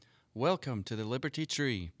Welcome to the Liberty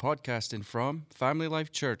Tree, podcasting from Family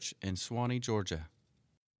Life Church in Swanee, Georgia.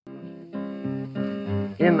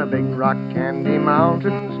 In the big rock candy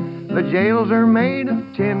mountains, the jails are made of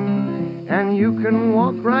tin, and you can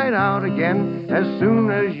walk right out again as soon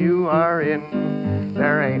as you are in.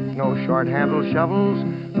 There ain't no short-handled shovels,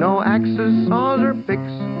 no axes, saws, or picks.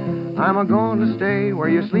 I'm a-going to stay where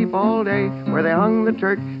you sleep all day, where they hung the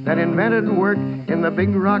Turk that invented work in the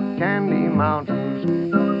big rock candy mountains.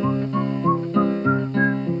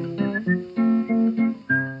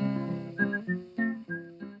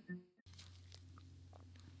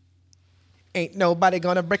 Ain't nobody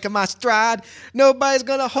gonna break my stride. Nobody's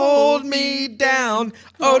gonna hold me down.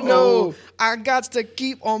 Oh no, I got to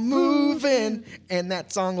keep on moving. And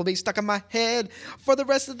that song will be stuck in my head for the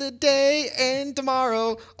rest of the day and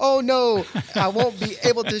tomorrow. Oh no, I won't be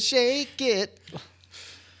able to shake it.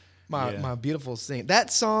 My beautiful sing.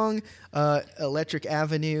 That song, Electric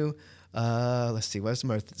Avenue. Let's see, what are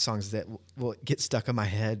some other songs that will get stuck in my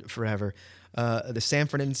head forever? The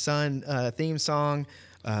Sanford and Son theme song.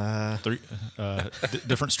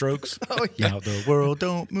 Different Strokes. Oh, yeah. Now the world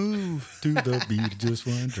don't move to the beat of just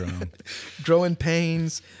one drum. Growing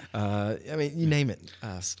Pains. I mean, you name it.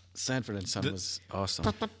 Sanford and Son was awesome.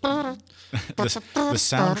 The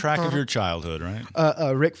soundtrack of your childhood,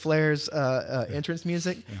 right? Ric Flair's entrance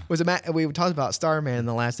music was we talked about Starman in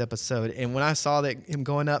the last episode, and when I saw that him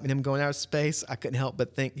going up and him going out of space, I couldn't help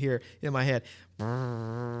but think here in my head.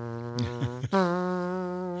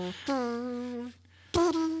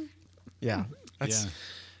 Yeah, that's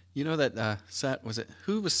You know that,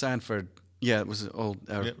 who was Sanford? Yeah, it was old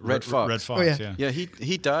Red Fox. Red Fox, Oh, yeah. yeah. Yeah,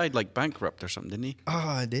 he died like bankrupt or something, didn't he?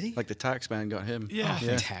 Oh, did he? Like the tax man got him. Yeah,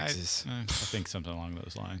 Oh, taxes. I think something along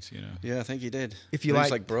those lines, you know. Yeah, I think he did. If you He was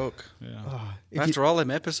like- like broke. Yeah. After all them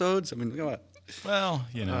episodes, I mean, come on. Well,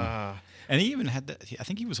 you know. And he even had that. I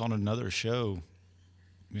think he was on another show,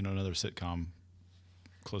 another sitcom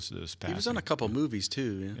close to this passing. He was on a couple movies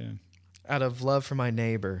too. Yeah. Yeah. Out of love for my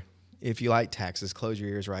neighbor, if you like taxes, close your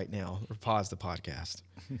ears right now or pause the podcast.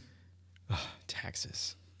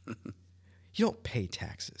 Taxes. You don't pay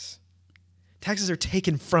taxes. Taxes are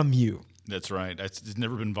taken from you. That's right. It's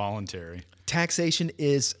never been voluntary. Taxation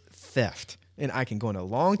is theft. And I can go on a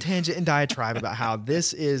long tangent and diatribe about how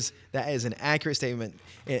that is an accurate statement,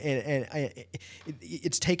 and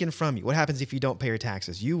it's taken from you. What happens if you don't pay your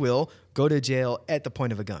taxes? You will go to jail at the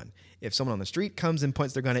point of a gun. If someone on the street comes and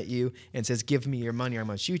points their gun at you and says, "Give me your money or I'm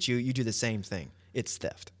going to shoot you," you do the same thing. It's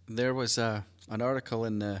theft. There was an article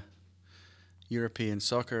in the European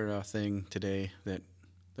soccer thing today that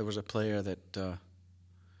there was a player that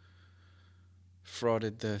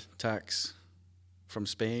frauded the tax from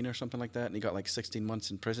Spain or something like that, and he got like 16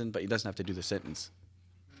 months in prison, but he doesn't have to do the sentence.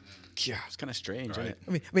 Yeah. It's kind of strange, Right.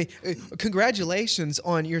 isn't it? I mean, congratulations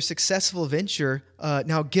on your successful venture.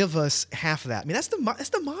 Now give us half of that. I mean, that's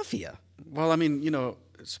the mafia. Well, I mean,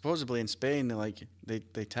 supposedly in Spain,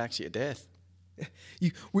 they tax you to death.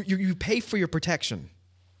 You pay for your protection.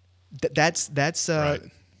 That's Right.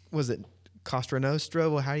 was it Costa Nostra?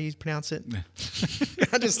 Well, how do you pronounce it?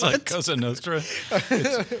 I just Like Cosa Nostra.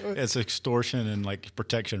 It's extortion and like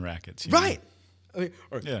protection rackets. you know? right. I mean,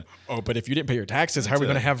 Yeah. Oh, but if you didn't pay your taxes, how are we That's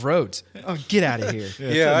going to have roads? Oh, get out of here.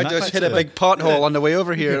 Yeah, I just hit a big pothole on the way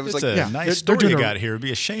over here. It was It's like, a yeah, nice they're story doing you a- got here. It'd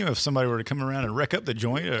be a shame if somebody were to come around and wreck up the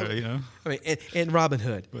joint, I mean, and Robin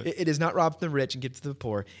Hood. It is not rob the rich and give to the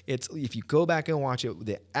poor. It's if you go back and watch it,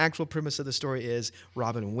 the actual premise of the story is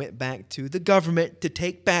Robin went back to the government to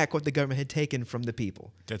take back what the government had taken from the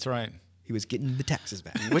people. That's right. He was getting the taxes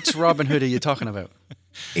back. which Robin Hood are you talking about?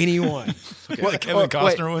 Anyone. The Kevin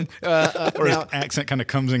Costner one? Or his now- accent kind of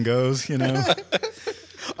comes and goes, I thought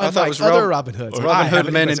Unlike it was other Robin Hoods. Robin where I Hood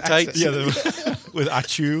have Men in English Tights. accent. with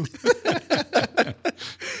Achu.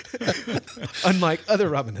 Unlike other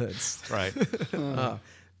Robin Hoods. Right.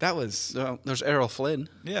 That was There's Errol Flynn.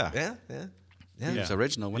 Yeah. yeah. He was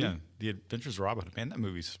original, wasn't Yeah. The Adventures of Robin Hood. Man, that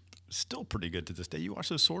movie's still pretty good to this day. You watch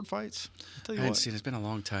those sword fights? I'll tell he? you I haven't what. seen it. It's been a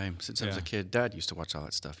long time since I was a Yeah. kid. Dad used to watch all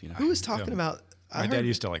that stuff, Who was talking Yeah. about? My dad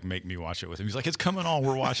used to like make me watch it with him. He's like, "It's coming on.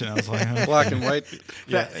 We're watching." I was like, "Huh." Black and white.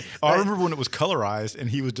 Yeah. I remember when it was colorized, and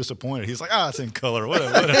he was disappointed. He's like, it's in color. What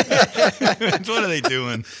are they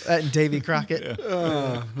doing?" That and Davy Crockett.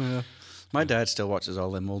 My dad still watches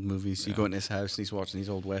all them old movies. You go in his house and he's watching these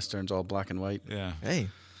old westerns, all black and white. Yeah. Hey,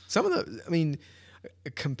 some of the, I mean,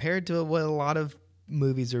 compared to what a lot of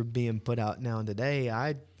movies are being put out now and today,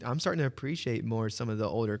 I'm starting to appreciate more some of the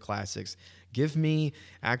older classics. Give me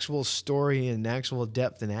actual story and actual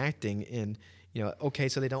depth in acting, and okay,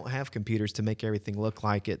 so they don't have computers to make everything look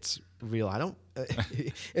like it's real. I don't.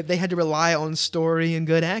 They had to rely on story and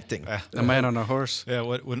good acting. A man on a horse. Yeah,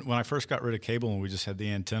 when I first got rid of cable and we just had the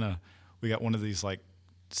antenna, we got one of these like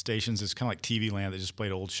stations. It's kind of like TV Land that just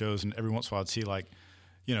played old shows, and every once in a while I'd see like,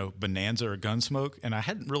 you know, Bonanza or Gunsmoke, and I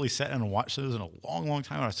hadn't really sat down and watched those in a long, long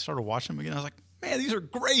time. When I started watching them again, I was like, man, these are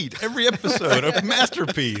great. Every episode, a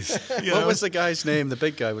masterpiece. You What know? was the guy's name? The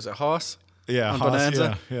big guy, was it Hoss? Yeah, on Hoss,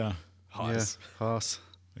 Bonanza? Yeah, Hoss. Yeah, Hoss.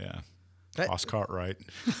 yeah. That- Hoss Cartwright.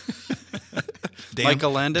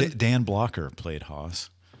 Michael Landon? Dan Blocker played Hoss.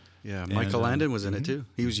 Yeah, And, Michael Landon was in it too.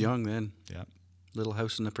 He was young then. Yeah, Little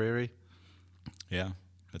House on the Prairie. yeah,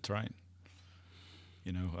 that's right.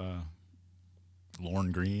 You know,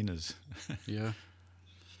 Lorne Green is. Yeah.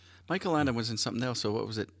 Michael Landon was in something else. So what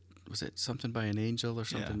was it? Was it Something by an Angel or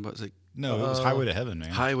something? Yeah. What was it? No, it was Highway to Heaven, man.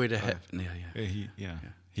 Highway to Heaven. Yeah.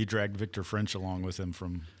 He dragged Victor French along with him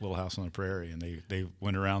from Little House on the Prairie, and they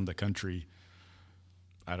went around the country.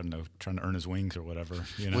 I don't know, trying to earn his wings or whatever.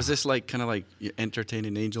 You know? Was this like kind of like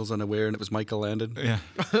Entertaining Angels Unaware, and it was Michael Landon? Yeah.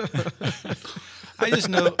 I just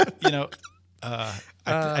know, you know,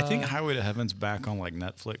 I think Highway to Heaven's back on like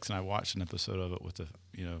Netflix, and I watched an episode of it with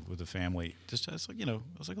the family. Just like, you know,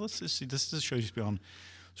 I was like, let's just see. This show used to be on.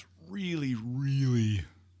 It's really, really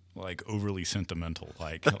like overly sentimental.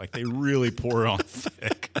 Like they really pour on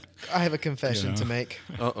thick. I have a confession You know? to make.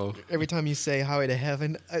 Uh-oh. Every time you say Highway to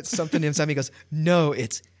Heaven, it's something inside me goes, no,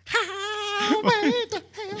 it's Highway to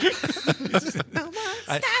Heaven. No more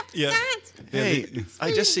stop yeah. signs. Hey,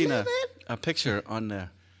 I just seen a picture on the,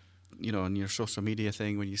 on your social media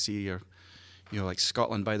thing when you see your, like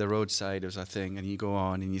Scotland by the roadside is a thing, and you go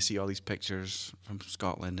on and you see all these pictures from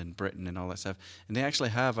Scotland and Britain and all that stuff, and they actually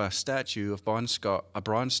have a statue of Bon Scott, a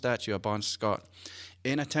bronze statue of Bon Scott,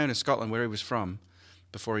 in a town in Scotland where he was from,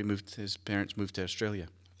 before his parents moved to Australia,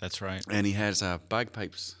 That's right. and he has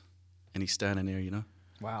bagpipes, and he's standing there,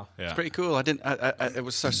 Wow. Yeah. It's pretty cool. It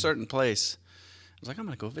was a certain place. I was like, I'm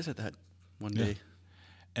gonna go visit that one day.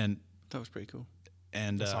 And That was pretty cool.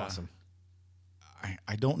 That's awesome.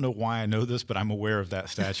 I don't know why I know this, but I'm aware of that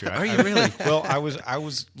statue. Are you really? Well, I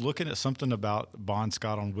was looking at something about Bon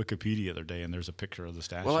Scott on Wikipedia the other day, and there's a picture of the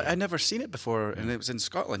statue. Well, I'd never seen it before, and it was in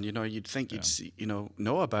Scotland. You'd think you'd see,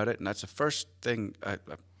 know about it, and that's the first thing,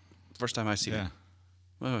 first time I seen Yeah. it.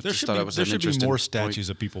 Well, I There just should thought be, it was there an should be interesting more point. statues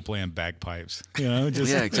of people playing bagpipes. You know,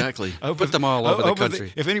 just Yeah, exactly. I hope Put if- them all over I the hope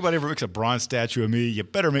country. If anybody ever makes a bronze statue of me, you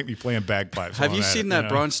better make me playing bagpipes. Have while you I'm at seen it, that know?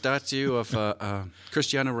 bronze statue of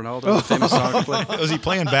Cristiano Ronaldo, the famous soccer player? Was he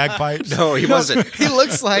playing bagpipes? No, he wasn't. He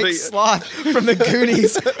looks like Sloth from the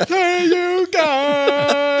Goonies. Hey, you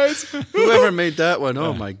guys. Whoever made that one,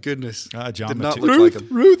 oh my goodness, John did not Matu- look like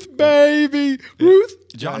him. Ruth, baby. Ruth.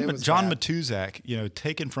 John Yeah, it was John bad. Matuzak,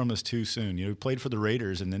 taken from us too soon. He played for the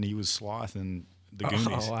Raiders, and then he was Sloth in the Goonies.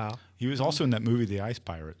 wow. He was also in that movie, The Ice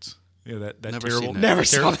Pirates. That Never terrible, seen that. Never that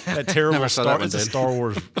saw that terrible Never saw Star, that one, it's a Dan. Star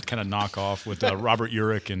Wars kind of knockoff with Robert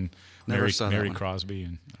Urich and Never Mary, saw that Mary one. Crosby,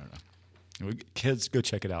 and I don't know. Kids, go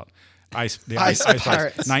check it out. Ice Ice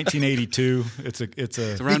Pirates. 1982. It's a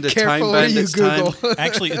Around the Be careful time what you bandits time. Google.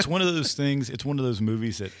 Actually, it's one of those things. It's one of those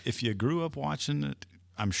movies that if you grew up watching it,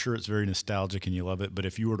 I'm sure it's very nostalgic and you love it. But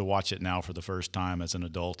if you were to watch it now for the first time as an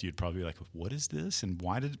adult, you'd probably be like, "What is this? And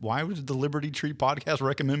why would the Liberty Tree podcast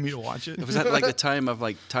recommend me to watch it?" Was that like the time of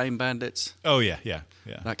like Time Bandits? Oh yeah.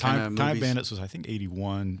 That Time kinda movies. Bandits was I think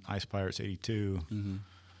 81, Ice Pirates 82. Mm-hmm.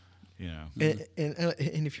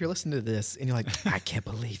 And if you're listening to this and you're like, I can't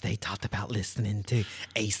believe they talked about listening to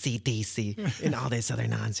AC/DC and all this other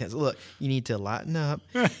nonsense. Look, you need to lighten up.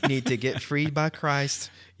 You need to get freed by Christ.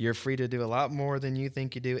 You're free to do a lot more than you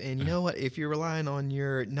think you do. And you know what? If you're relying on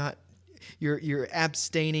you're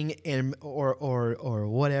abstaining and or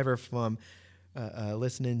whatever from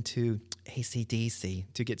listening to AC/DC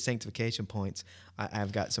to get sanctification points,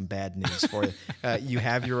 I've got some bad news for you. You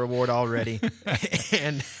have your reward already.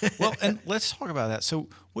 And Well, and let's talk about that. So,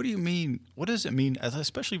 what do you mean? What does it mean,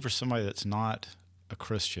 especially for somebody that's not a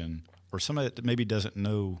Christian or somebody that maybe doesn't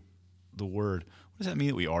know the word? What does that mean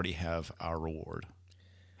that we already have our reward?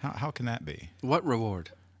 How can that be? What reward?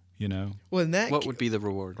 well, in that What would be the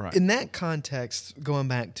reward? Right. in that context, going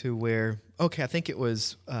back to where, I think it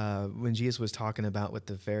was when Jesus was talking about with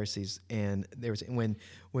the Pharisees, and there was when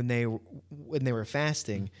they were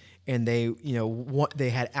fasting, and they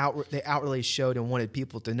they outwardly showed and wanted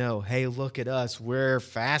people to know, hey, look at us, we're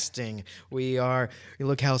fasting,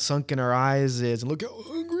 look how sunken our eyes is, and look how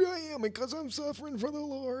hungry I am because I'm suffering for the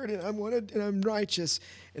Lord, and I'm righteous.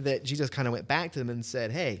 That Jesus kind of went back to them and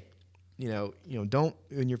said, hey, don't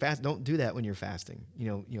when you're fast. Don't do that when you're fasting.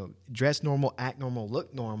 Dress normal, act normal,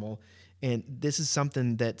 look normal, and this is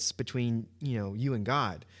something that's between you and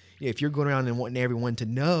God. If you're going around and wanting everyone to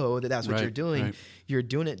know that that's what you're doing, you're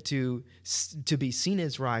doing it to be seen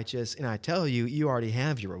as righteous. And I tell you, you already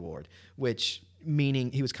have your reward. Which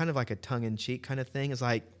meaning he was kind of like a tongue-in-cheek kind of thing. It's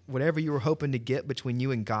like whatever you were hoping to get between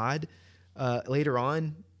you and God later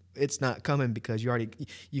on, it's not coming because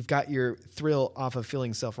you've got your thrill off of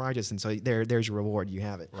feeling self-righteous, and so there's your reward. You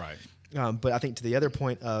have it. Right. But I think to the other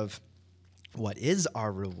point of what is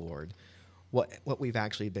our reward, what we've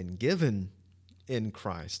actually been given in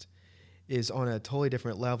Christ is on a totally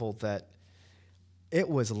different level. That it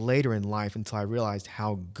was later in life until I realized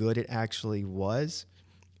how good it actually was.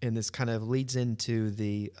 And this kind of leads into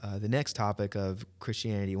the next topic of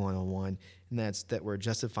Christianity 101, and that's that we're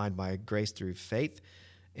justified by grace through faith.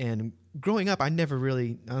 And growing up, I never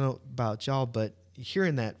really, I don't know about y'all, but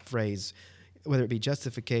hearing that phrase, whether it be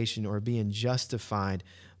justification or being justified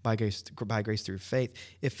by grace through faith,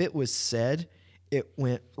 if it was said, it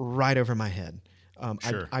went right over my head.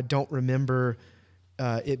 Sure. I don't remember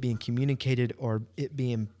it being communicated or it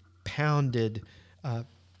being pounded.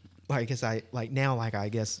 I guess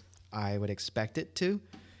I would expect it to,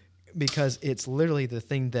 because it's literally the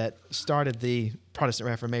thing that started the Protestant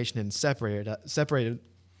Reformation and separated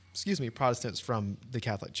Protestants from the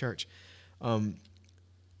Catholic Church.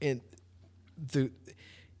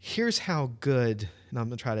 Here's how good, and I'm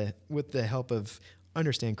going to try to, with the help of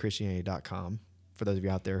understandchristianity.com, for those of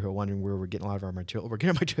you out there who are wondering where we're getting a lot of our material, we're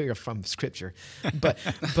getting our material from Scripture, but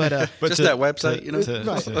just that website,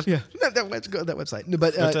 that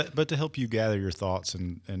website. But to help you gather your thoughts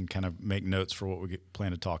and kind of make notes for what we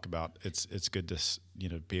plan to talk about, it's good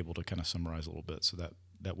to be able to kind of summarize a little bit. So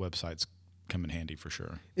that website's come in handy for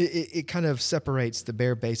sure. It kind of separates the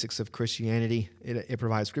bare basics of Christianity. It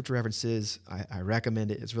provides scripture references. I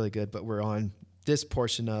recommend it. It's really good. But we're on this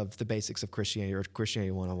portion of the basics of Christianity, or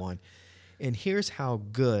Christianity 101. And here's how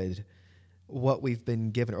good what we've been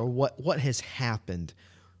given, or what has happened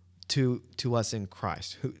to us in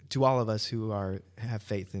Christ, to all of us who have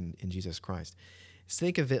faith in Jesus Christ.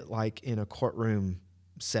 Think of it like in a courtroom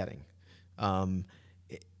setting.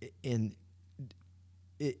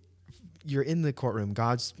 You're in the courtroom.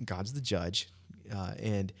 God's the judge,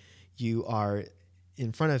 and you are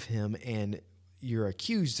in front of him, and your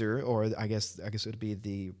accuser, or I guess it would be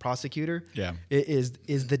the prosecutor. Yeah, is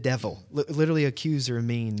the devil. Literally, accuser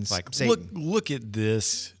means like Satan. Look at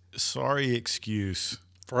this sorry excuse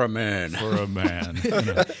for a man.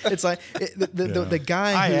 It's like the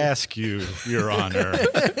guy. I ask you, Your Honor.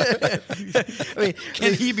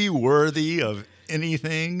 Can he be worthy of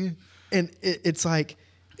anything? And it's like,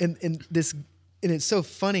 and it's so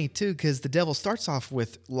funny too, because the devil starts off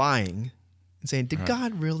with lying and saying, "Did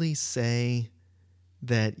God really say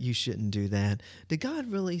that you shouldn't do that? Did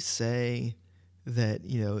God really say that,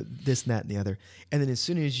 this and that and the other?" And then as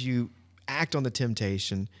soon as you act on the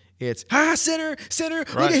temptation, it's, sinner,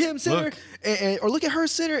 right. Look at him, sinner, or look at her,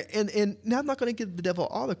 sinner. And now I'm not going to give the devil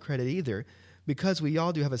all the credit either, because we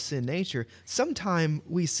all do have a sin nature. Sometimes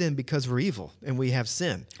we sin because we're evil and we have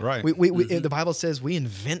sin. Right. The Bible says we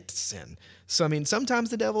invent sin. So, sometimes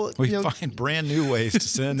the devil... We find brand new ways to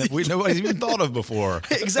sin that nobody's even thought of before.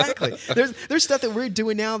 Exactly. There's stuff that we're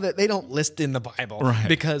doing now that they don't list in the Bible, right,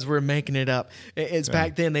 because we're making it up.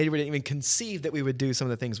 Back then, they didn't even conceive that we would do some of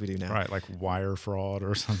the things we do now. Right, like wire fraud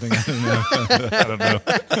or something. I don't know.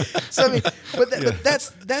 So, but that's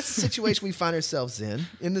the situation we find ourselves in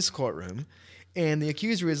this courtroom. And the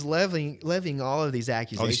accuser is levying all of these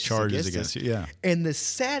accusations, all these charges against you. Yeah. And the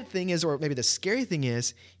sad thing is, or maybe the scary thing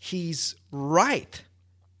is, he's right.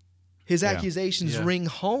 His accusations ring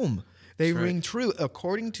home. They ring true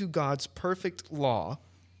according to God's perfect law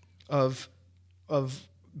of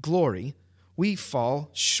glory. We fall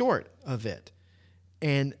short of it,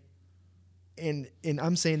 and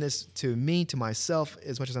I'm saying this to me, to myself,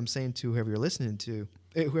 as much as I'm saying to whoever's listening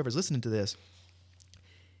to this.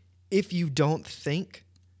 If you don't think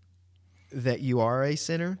that you are a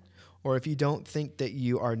sinner, or if you don't think that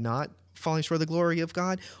you are not falling short of the glory of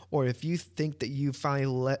God, or if you think that you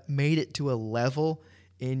finally made it to a level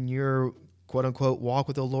in your quote-unquote walk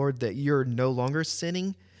with the Lord that you're no longer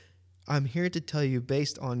sinning, I'm here to tell you,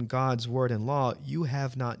 based on God's word and law, you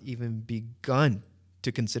have not even begun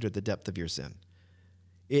to consider the depth of your sin.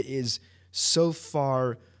 It is so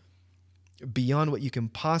far beyond what you can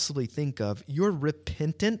possibly think of. Your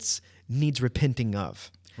repentance needs repenting of.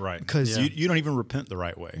 Right. Because you don't even repent the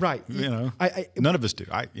right way. Right. None of us do.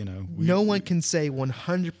 No one can say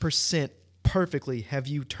 100% perfectly have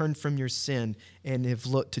you turned from your sin and have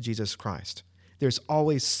looked to Jesus Christ. there's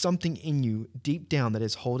always something in you deep down that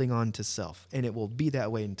is holding on to self, and it will be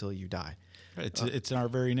that way until you die. It's in our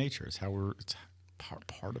very nature. It's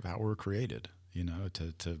part of how we're created,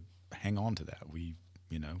 to hang on to that.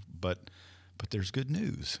 But there's good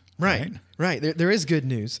news. Right. There is good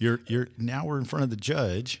news. Now we're in front of the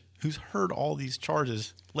judge who's heard all these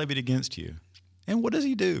charges levied against you. And what does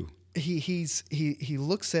he do? He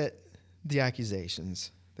looks at the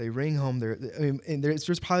accusations. They ring home and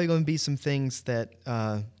there's probably going to be some things that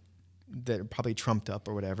are probably trumped up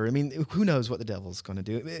or whatever. I mean, who knows what the devil's going to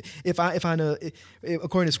do? If I know,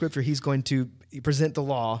 according to Scripture, he's going to present the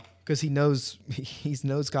law because he knows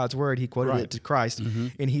God's word. He quoted it to Christ,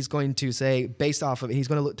 and he's going to say, based off of it, he's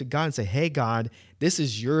going to look to God and say, "Hey, God, this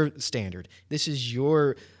is your standard. This is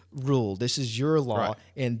your rule. This is your law,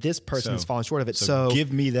 and this person has fallen short of it. So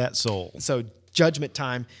give me that soul." So judgment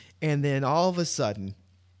time, and then all of a sudden,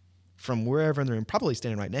 from wherever in the room, probably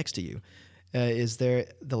standing right next to you, is there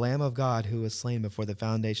the Lamb of God who was slain before the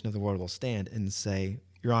foundation of the world will stand and say,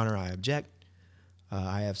 "Your Honor, I object.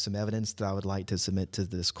 I have some evidence that I would like to submit to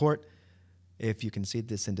this court. If you can see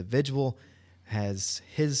this individual has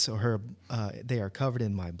his or her, they are covered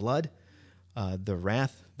in my blood. The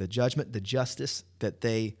wrath, the judgment, the justice that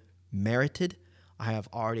they merited, I have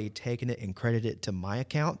already taken it and credited it to my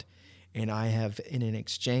account, and I have, in an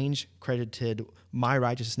exchange, credited my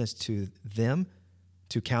righteousness to them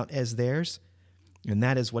to count as theirs, and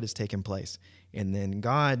that is what has taken place." And then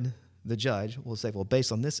God, the judge, will say, "Well,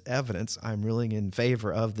 based on this evidence, I'm ruling in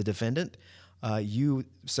favor of the defendant. You,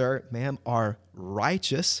 sir, ma'am, are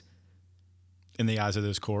righteous in the eyes of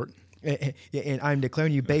this court. And I'm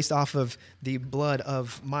declaring you based off of the blood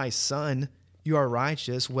of my son, you are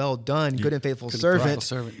righteous. Well done, good and faithful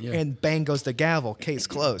servant." Yeah. And bang goes the gavel. Case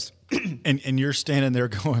closed. And you're standing there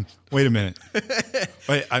going, "Wait a minute,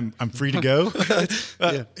 wait, I'm free to go."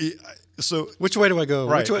 So which way do I go?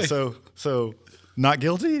 Right. Which way? So not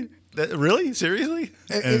guilty. Really? Seriously?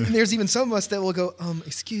 And there's even some of us that will go,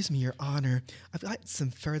 "Excuse me, Your Honor, I've got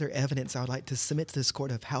some further evidence I would like to submit to this court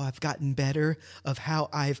of how I've gotten better, of how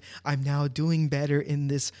I'm now doing better in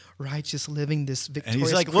this righteous living, this victorious." And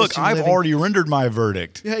he's like, "Look, Christian I've living." already rendered my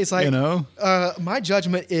verdict." Yeah, he's like, "My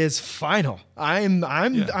judgment is final. I'm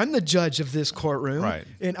the judge of this courtroom, Right.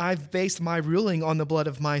 And I've based my ruling on the blood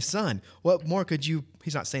of my son. What more could you?"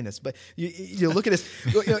 He's not saying this, but you look at this.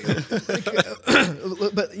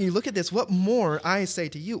 But you look at this. What more, I say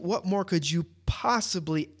to you, what more could you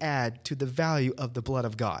possibly add to the value of the blood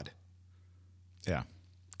of God? Yeah.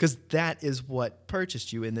 Because that is what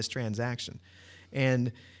purchased you in this transaction.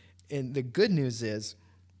 And the good news is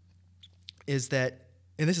that,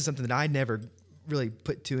 and this is something that I never really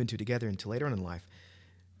put two and two together until later on in life,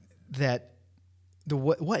 that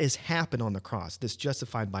what has happened on the cross, this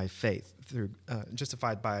justified by faith,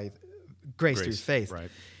 justified by grace through faith, right,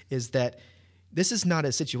 is that this is not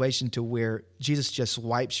a situation to where Jesus just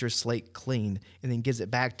wipes your slate clean and then gives it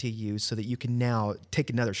back to you so that you can now take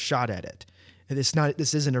another shot at it. And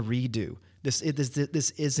this isn't a redo. This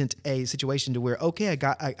isn't a situation to where, okay, I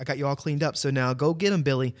got you all cleaned up, so now go get them,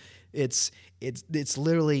 Billy. It's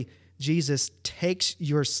literally Jesus takes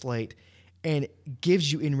your slate and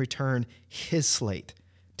gives you in return his slate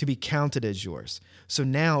to be counted as yours. So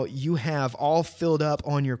now you have all filled up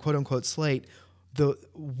on your quote-unquote slate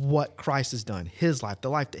what Christ has done, his life, the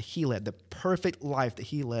life that he led, the perfect life that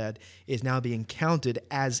he led is now being counted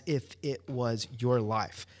as if it was your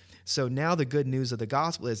life. So now the good news of the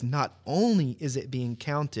gospel is not only is it being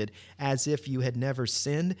counted as if you had never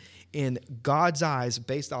sinned, in God's eyes,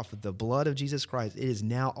 based off of the blood of Jesus Christ, it is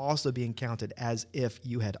now also being counted as if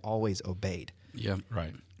you had always obeyed. Yeah,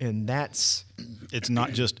 right. And it's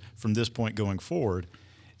not just from this point going forward.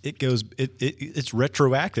 It goes. It's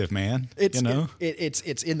retroactive, man. It's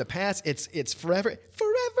in the past. It's forever and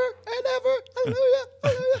ever. Hallelujah.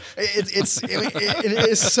 It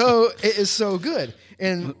is so good.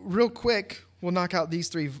 And real quick, we'll knock out these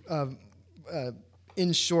three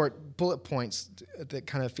in short bullet points that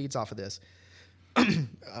kind of feeds off of this.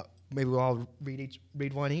 Maybe we'll all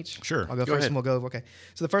read one each. Sure. I'll go first and we'll go. Okay.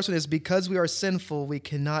 So the first one is, because we are sinful, we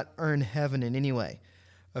cannot earn heaven in any way.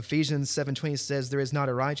 Ephesians 7:20 says, there is not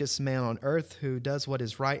a righteous man on earth who does what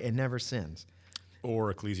is right and never sins. Or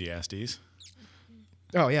Ecclesiastes.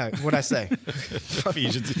 Oh yeah, what'd I say?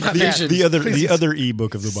 Ephesians. The other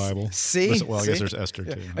e-book of the Bible. See? Well, I guess there's Esther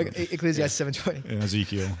too. Ecclesiastes 7:20. And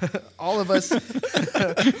Ezekiel. All of us.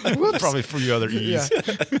 Probably for the other e's.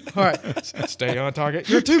 Yeah. All right. Stay on target.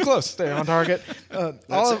 You're too close. Stay on target.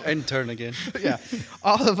 And turn again. Yeah.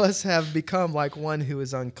 All of us have become like one who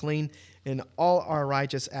is unclean, and all our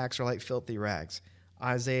righteous acts are like filthy rags.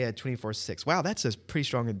 Isaiah 24:6. Wow, that's a pretty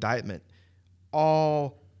strong indictment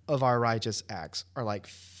all of our righteous acts are like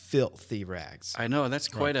filthy rags. I know that's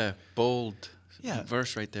quite a bold Yeah.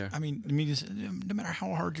 verse right there. I mean, no matter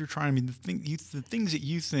how hard you're trying, I mean, the things that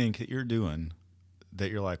you think that you're doing,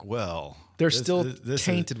 that you're like, well, They're this- still this is-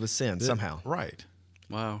 tainted with sin this- somehow. right?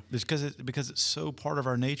 Wow. It's because it's so part of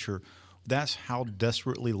our nature. That's how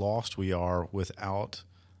desperately lost we are without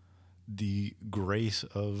the grace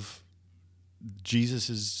of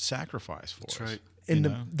Jesus' sacrifice for us. right. And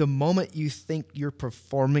You know? the moment you think you're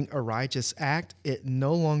performing a righteous act, it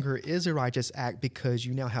no longer is a righteous act because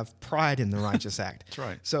you now have pride in the righteous act. That's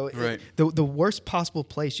right. So Right. the worst possible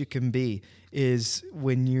place you can be is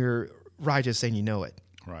when you're righteous and you know it.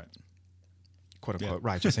 Right. Quote unquote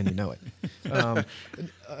righteous and you know it.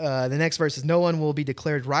 The next verse is, no one will be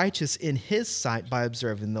declared righteous in his sight by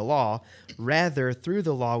observing the law. Rather, through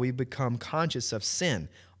the law, we become conscious of sin.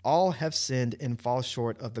 All have sinned and fall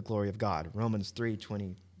short of the glory of God. Romans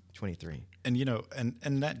 3:20-23. And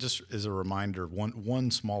and that just is a reminder, one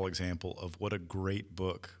small example of what a great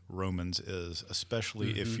book Romans is,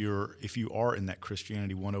 especially if you are in that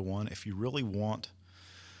Christianity 101, if you really want,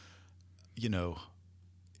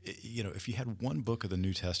 if you had one book of the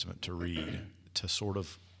New Testament to read to sort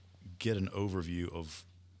of get an overview of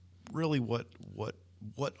really what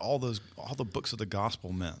all the books of the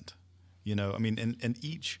gospel meant. I mean, and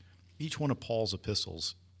each one of Paul's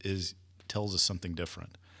epistles tells us something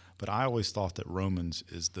different. But I always thought that Romans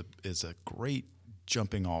is a great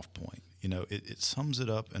jumping off point. It sums it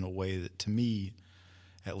up in a way that, to me,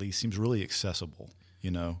 at least, seems really accessible.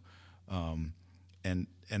 And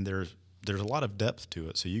there's a lot of depth to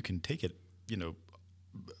it, so you can take it,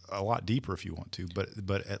 a lot deeper if you want to.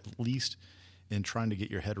 But at least in trying to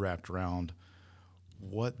get your head wrapped around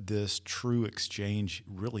what this true exchange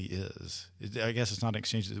really is. I guess it's not an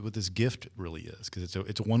exchange, what this gift really is, because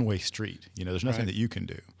it's a one-way street. There's nothing that you can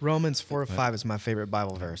do. Romans 4:5 is my favorite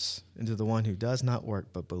Bible verse. And to the one who does not work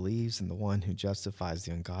but believes in the one who justifies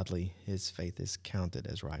the ungodly, his faith is counted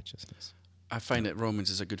as righteousness. I find that Romans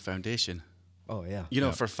is a good foundation. Oh,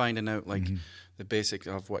 yeah. For finding out the basics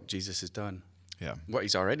of what Jesus has done, Yeah. what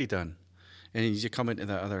he's already done. And you come into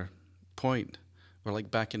that other point, we're like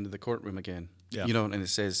back into the courtroom again. Yeah. And it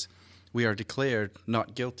says, we are declared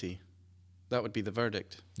not guilty. That would be the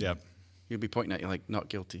verdict. Yeah. You'd be pointing at you like, not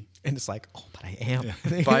guilty. And it's like, oh, but I am.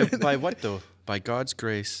 By what though? By God's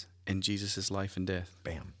grace in Jesus' life and death.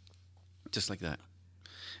 Bam. Just like that.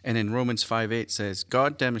 And in Romans 5:8 says,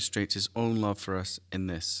 God demonstrates his own love for us in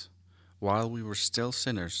this. While we were still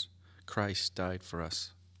sinners, Christ died for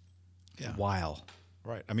us. Yeah. While.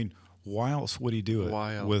 Right. I mean, why else would he do it?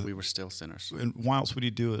 While we were still sinners. And why else would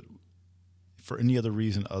he do it for any other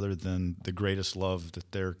reason other than the greatest love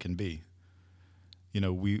that there can be?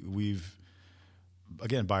 We've,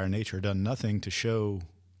 again, by our nature, done nothing to show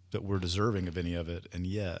that we're deserving of any of it, and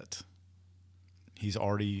yet he's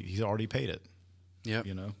already paid it. Yep.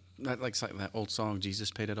 Yep. Like that old song,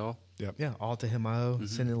 Jesus paid it all. Yep. Yeah, all to him I owe.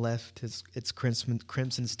 Sin and left its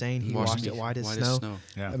crimson stain. He washed it white as white snow. as snow.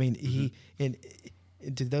 I Yeah. mean, he and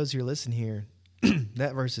to those who listen here,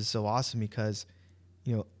 that verse is so awesome because,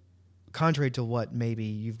 contrary to what maybe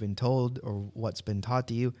you've been told or what's been taught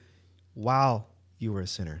to you, while you were a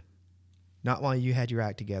sinner, not while you had your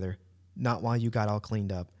act together, not while you got all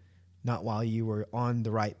cleaned up, not while you were on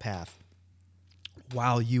the right path,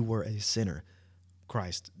 while you were a sinner,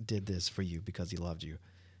 Christ did this for you because he loved you.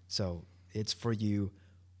 So it's for you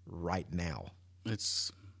right now.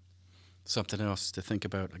 It's something else to think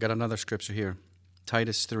about. I got another scripture here.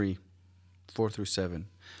 Titus 3:4-7.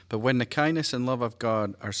 But when the kindness and love of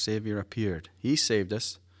God, our Savior, appeared, He saved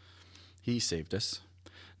us,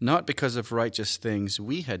 not because of righteous things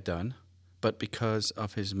we had done, but because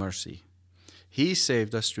of His mercy. He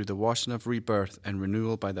saved us through the washing of rebirth and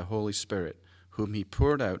renewal by the Holy Spirit, whom He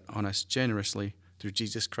poured out on us generously through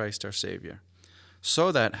Jesus Christ our Savior,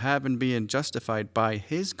 so that, having been justified by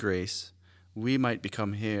His grace, we might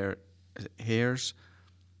become heirs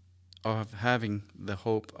of having the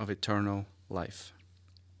hope of eternal life.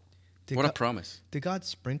 What a promise. Did God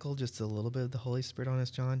sprinkle just a little bit of the Holy Spirit on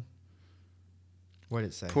us, John? What did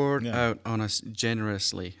it say? Poured out on us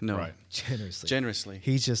generously. No. Right. Generously. Generously.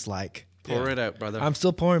 He's just like, Pour it out, brother. I'm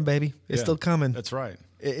still pouring, baby. It's Yeah. still coming. That's right.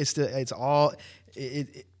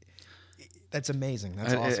 That's amazing.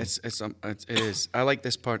 That's awesome. It is. I like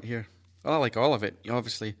this part here. Well, I like all of it,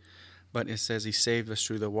 obviously. But it says He saved us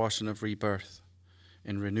through the washing of rebirth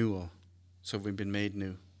and renewal. So we've been made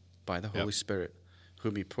new by the Holy Spirit,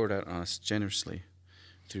 whom He poured out on us generously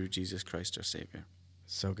through Jesus Christ our Savior.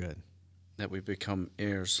 So good. That we become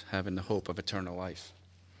heirs, having the hope of eternal life.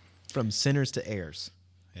 From sinners to heirs.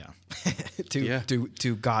 Yeah.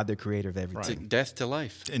 to God, the creator of everything. It's like death to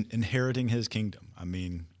life. Inheriting his kingdom. I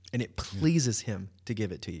mean, And it pleases him to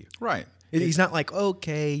give it to you. right. He's not like,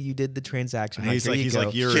 okay, you did the transaction. He's here like, you he's go.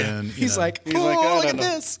 like, you're in. you He's know. like, He's oh, like, I look don't at know.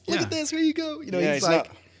 this. Look Yeah. at this. Here you go. You know, Yeah, he's like,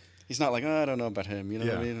 he's not like, oh, I don't know about him. You know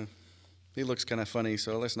what I Yeah. mean? He looks kind of funny,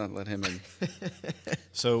 so let's not let him in.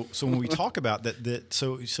 So when we talk about that,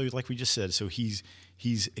 so like we just said, so he's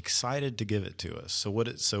excited to give it to us. So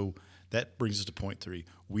that brings us to point 3.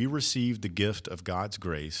 We receive the gift of God's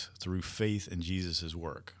grace through faith in Jesus'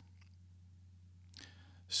 work.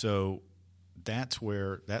 So that's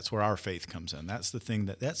where our faith comes in. That's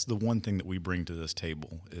the one thing that we bring to this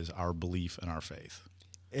table is our belief and our faith.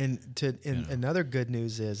 Another good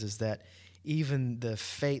news is that even the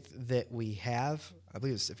faith that we have, I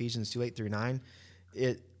believe it's Ephesians 2:8-9,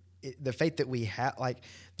 the faith that we have, like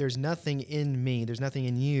there's nothing in me, there's nothing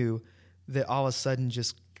in you that all of a sudden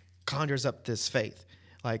just conjures up this faith.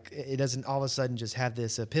 Like it doesn't all of a sudden just have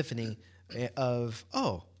this epiphany of,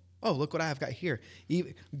 oh, look what I have got here.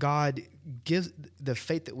 God gives the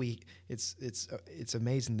faith that it's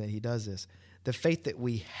amazing that he does this. The faith that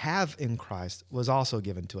we have in Christ was also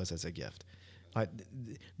given to us as a gift. Like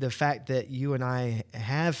the fact that you and I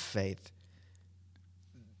have faith,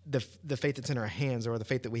 the faith that's in our hands or the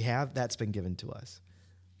faith that we have, that's been given to us.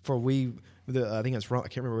 For I think it's wrong. I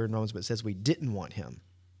can't remember where in Romans, but it says we didn't want him.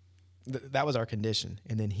 That was our condition,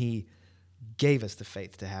 and then he gave us the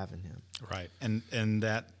faith to have in him. Right, and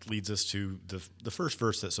that leads us to the first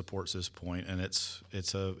verse that supports this point, and it's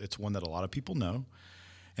one that a lot of people know,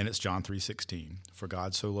 and it's John 3:16. For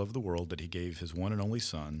God so loved the world that he gave his one and only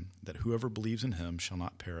Son, that whoever believes in him shall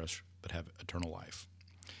not perish but have eternal life.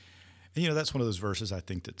 And that's one of those verses I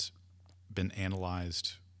think that's been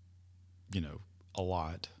analyzed, a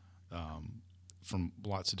lot from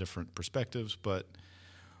lots of different perspectives, but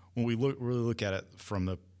when we really look at it from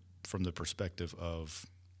the perspective of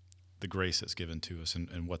the grace that's given to us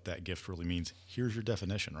and what that gift really means, here's your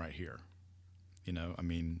definition right here.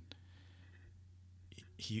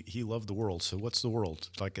 He loved the world. So what's the world?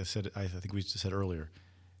 Like I said, I think we just said earlier,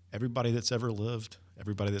 everybody that's ever lived,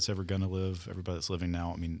 everybody that's ever going to live, everybody that's living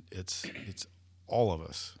now. It's all of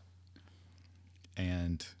us.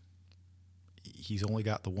 And he's only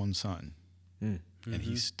got the one Son. Mm-hmm. And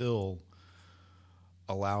he still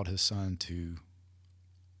allowed his Son to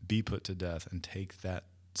be put to death and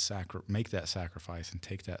make that sacrifice and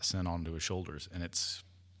take that sin onto his shoulders. And it's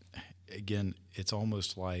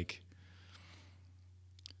almost like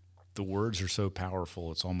the words are so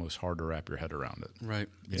powerful, it's almost hard to wrap your head around it. Right.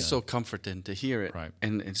 It's so comforting to hear it. Right.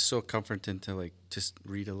 And it's so comforting to just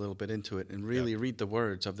read a little bit into it and really read the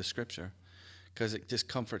words of the scripture, because it just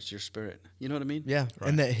comforts your spirit. You know what I mean? Yeah, Right.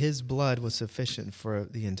 And that his blood was sufficient for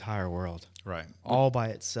the entire world. Right. All by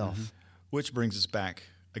itself. Mm-hmm. Which brings us back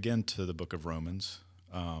again to the book of Romans,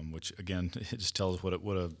 which again it just tells us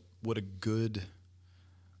what a good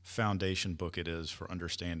foundation book it is for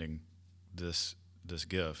understanding this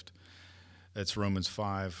gift. It's Romans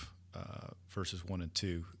 5, verses 1 and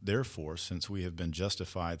 2. Therefore, since we have been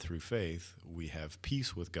justified through faith, we have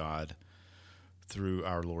peace with God through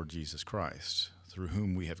our Lord Jesus Christ, through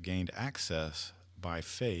whom we have gained access by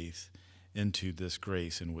faith into this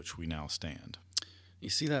grace in which we now stand. You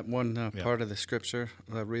see that one part of the scripture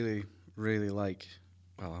that I really, really like?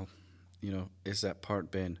 Well, is that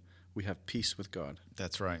part, Ben? We have peace with God.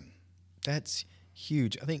 That's right. That's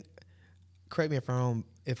huge. I think, correct me if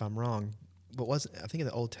I'm wrong, but I think in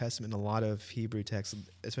the Old Testament, in a lot of Hebrew texts,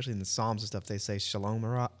 especially in the Psalms and stuff, they say shalom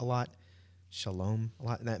a lot. Shalom a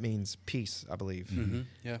lot, and that means peace, I believe. Mm-hmm.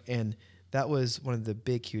 Yeah. And that was one of the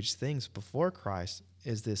big, huge things before Christ,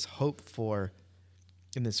 is this hope for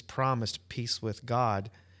and this promised peace with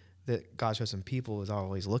God that God's chosen people was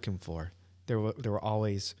always looking for. They were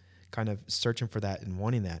always kind of searching for that and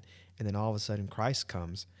wanting that. And then all of a sudden Christ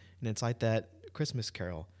comes, and it's like that Christmas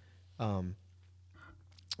carol, O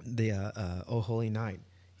Holy Night,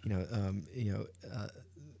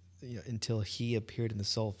 until he appeared and the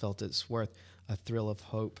soul felt its worth, a thrill of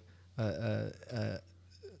hope. And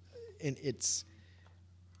it's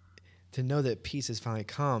to know that peace has finally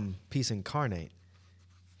come, peace incarnate.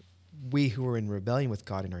 We who were in rebellion with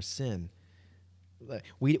God in our sin,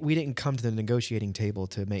 we didn't come to the negotiating table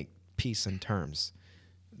to make peace and terms.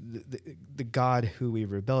 The God who we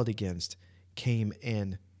rebelled against came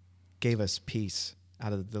and gave us peace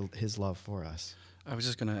out of his love for us. I was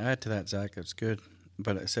just going to add to that, Zach. That's good.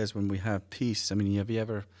 But it says when we have peace, have you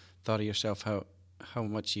ever thought of yourself how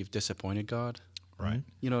much you've disappointed God? Right.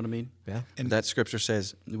 You know what I mean? Yeah. And that scripture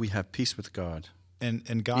says we have peace with God.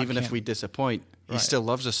 And God, even if we disappoint, he still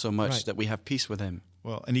loves us so much that we have peace with him.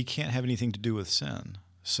 Well, and he can't have anything to do with sin.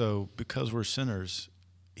 So because we're sinners,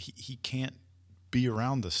 he can't be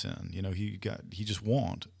around the sin. He just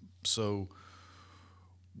won't. So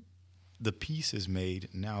the peace is made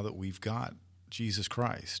now that we've got Jesus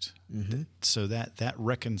Christ. Mm-hmm. So that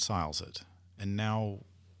reconciles it. And now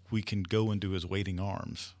we can go into his waiting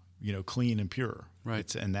arms, clean and pure.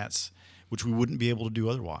 Right. And that's, which we wouldn't be able to do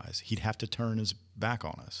otherwise. He'd have to turn his back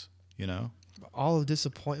on us, All of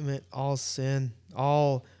disappointment, all sin,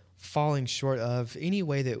 all falling short of any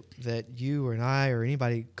way that you or I or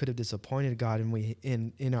anybody could have disappointed God, and we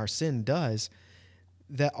in our sin does,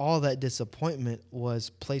 that all that disappointment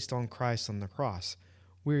was placed on Christ on the cross.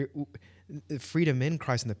 The freedom in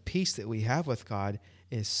Christ and the peace that we have with God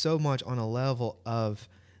is so much on a level of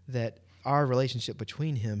that our relationship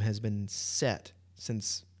between him has been set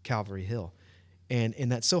since Calvary Hill.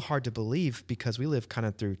 And that's so hard to believe because we live kind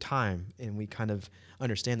of through time and we kind of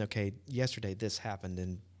understand, okay, yesterday this happened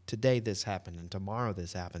and today this happened and tomorrow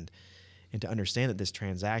this happened. And to understand that this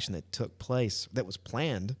transaction that took place, that was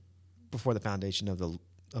planned before the foundation of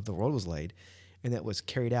the world was laid, and that was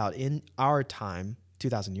carried out in our time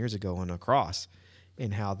 2,000 years ago on a cross,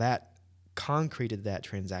 and how that concreted that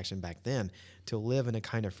transaction back then, to live in a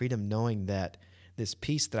kind of freedom knowing that this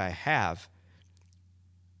peace that I have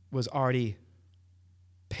was already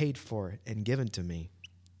paid for and given to me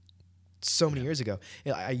so many years ago.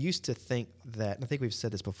 I used to think that, and I think we've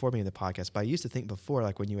said this before me in the podcast, but I used to think before,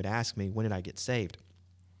 like when you would ask me, when did I get saved?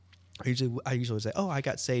 I usually would say, I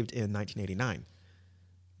got saved in 1989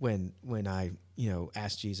 when I,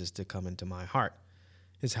 asked Jesus to come into my heart,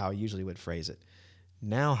 is how I usually would phrase it.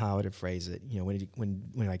 Now how I would phrase it,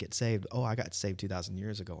 when I get saved, I got saved 2,000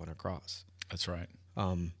 years ago on a cross. That's right.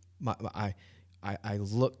 I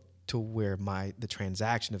look to where the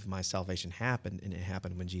transaction of my salvation happened, and it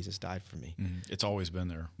happened when Jesus died for me. Mm-hmm. It's always been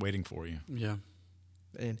there, waiting for you. Yeah.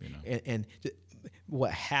 And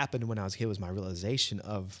what happened when I was here was my realization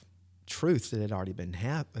of truth that had already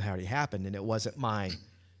happened, and it wasn't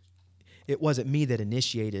me that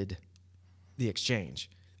initiated the exchange.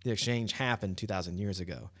 The exchange happened 2,000 years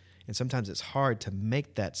ago, and sometimes it's hard to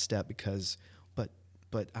make that step because, but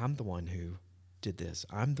I'm the one who did this.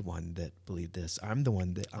 I'm the one that believed this. I'm the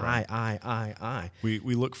one that right. I. We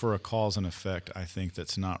look for a cause and effect. I think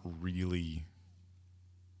it's not really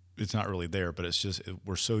there, but it's just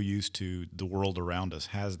we're so used to the world around us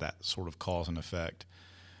has that sort of cause and effect,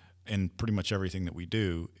 and pretty much everything that we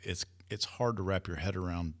do. It's hard to wrap your head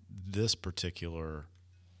around this particular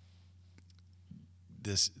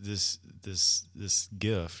this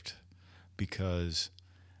gift because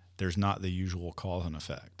there's not the usual cause and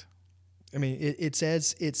effect. I mean,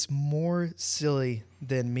 it's more silly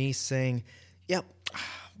than me saying, "Yep,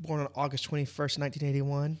 born on August 21st,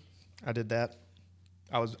 1981." I did that.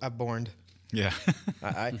 I born. Yeah.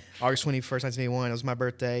 August 21st, 1981. It was my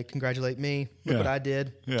birthday. Congratulate me. Look what I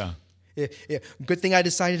did. Yeah. Good thing I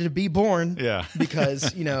decided to be born. Yeah.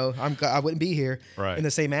 Because I wouldn't be here. Right. In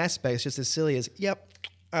the same aspect, it's just as silly as, "Yep,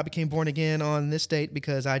 I became born again on this date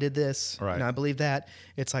because I did this, right. and I believe that."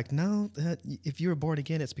 It's like, no, if you were born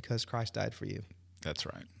again, it's because Christ died for you. That's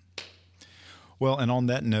right. Well, and on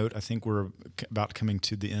that note, I think we're about coming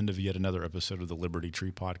to the end of yet another episode of the Liberty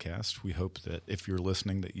Tree Podcast. We hope that if you're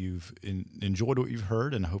listening that you've enjoyed what you've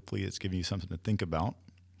heard, and hopefully it's giving you something to think about.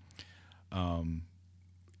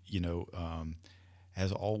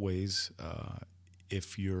 As always,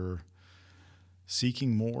 if you're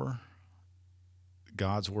seeking more,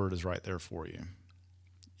 God's Word is right there for you.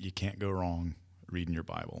 You can't go wrong reading your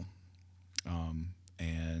Bible.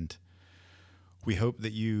 And we hope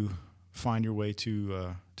that you find your way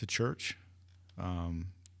to church.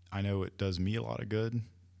 I know it does me a lot of good.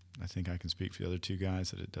 I think I can speak for the other two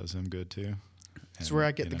guys that it does them good too. That's where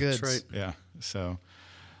I get the goods. That's right. Yeah. So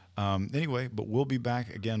anyway, but we'll be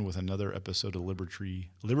back again with another episode of Liberty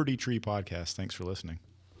Tree Podcast. Thanks for listening.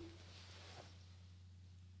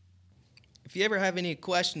 If you ever have any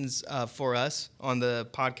questions for us on the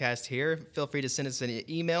podcast here, feel free to send us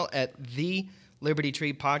an email at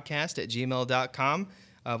thelibertytreepodcast@gmail.com.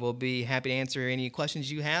 We'll be happy to answer any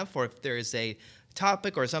questions you have, or if there is a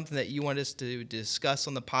topic or something that you want us to discuss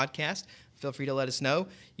on the podcast, feel free to let us know.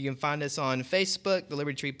 You can find us on Facebook, the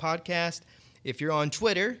Liberty Tree Podcast. If you're on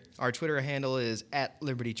Twitter, our Twitter handle is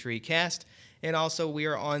 @LibertyTreeCast. And also, we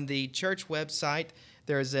are on the church website.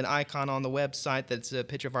 There's an icon on the website that's a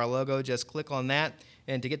picture of our logo. Just click on that.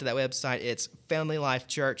 And to get to that website, it's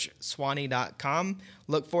FamilyLifeChurchSwanee.com.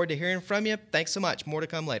 Look forward to hearing from you. Thanks so much. More to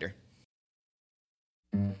come later.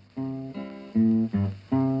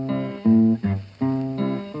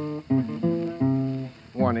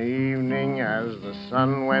 One evening as the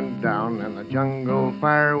sun went down and the jungle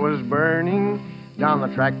fire was burning, Down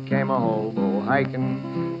the track came a hobo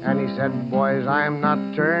hiking, and he said, boys, I'm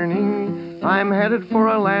not turning. I'm headed for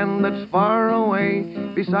a land that's far away,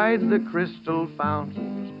 beside the crystal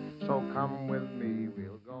fountains. So come with me,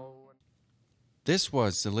 we'll go. This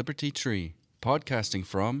was The Liberty Tree, podcasting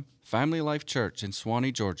from Family Life Church in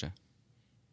Swanee, Georgia.